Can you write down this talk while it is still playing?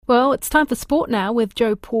Well, it's time for sport now with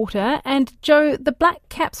Joe Porter. And Joe, the Black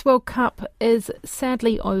Caps World Cup is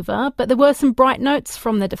sadly over, but there were some bright notes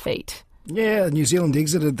from the defeat. Yeah, New Zealand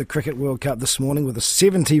exited the Cricket World Cup this morning with a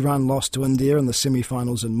 70-run loss to India in the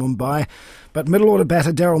semi-finals in Mumbai. But middle-order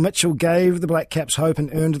batter Daryl Mitchell gave the Black Caps hope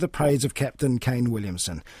and earned the praise of captain Kane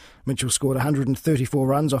Williamson. Mitchell scored 134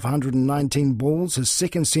 runs off 119 balls, his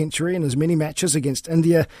second century in as many matches against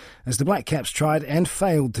India, as the Black Caps tried and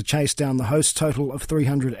failed to chase down the host total of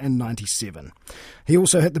 397. He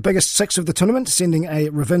also hit the biggest six of the tournament, sending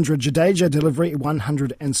a Ravindra Jadeja delivery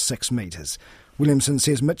 106 metres. Williamson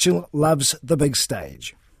says Mitchell loves the big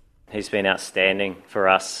stage. He's been outstanding for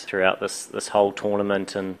us throughout this whole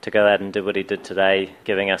tournament, and to go out and do what he did today,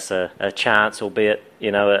 giving us a chance, albeit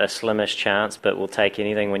a slimish chance, but we'll take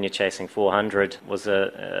anything when you're chasing 400, was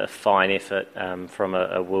a fine effort from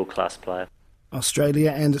a world-class player.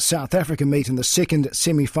 Australia and South Africa meet in the second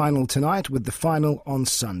semi-final tonight, with the final on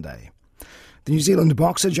Sunday. The New Zealand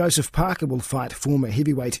boxer Joseph Parker will fight former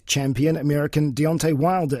heavyweight champion American Deontay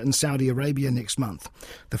Wilder in Saudi Arabia next month.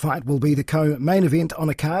 The fight will be the co-main event on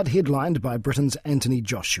a card headlined by Britain's Anthony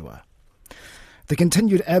Joshua. The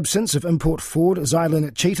continued absence of import forward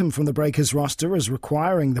Zylan Cheatham from the Breakers roster is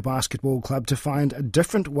requiring the basketball club to find a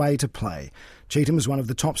different way to play. Cheatham is one of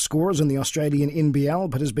the top scorers in the Australian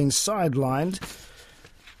NBL, but has been sidelined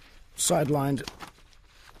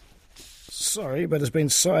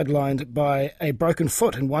by a broken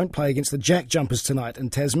foot and won't play against the Jack Jumpers tonight in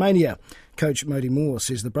Tasmania. Coach Mody Moore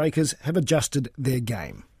says the Breakers have adjusted their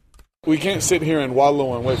game. We can't sit here and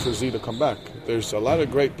wallow and wait for Z to come back. There's a lot of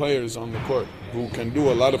great players on the court who can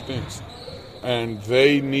do a lot of things, and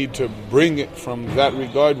they need to bring it from that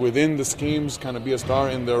regard within the schemes, kind of be a star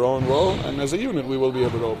in their own role, and as a unit we will be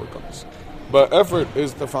able to overcome this. But effort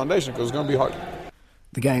is the foundation, because it's going to be hard.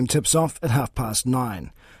 The game tips off at 9:30.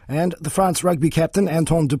 And the France rugby captain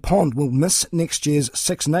Antoine Dupont will miss next year's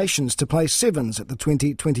Six Nations to play sevens at the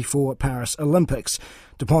 2024 Paris Olympics.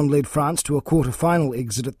 Dupont led France to a quarter-final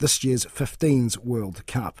exit at this year's 15s World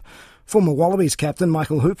Cup. Former Wallabies captain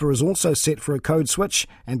Michael Hooper is also set for a code switch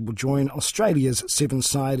and will join Australia's sevens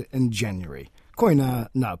side in January. Koina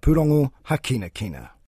ngā pūrongo, hakina kina.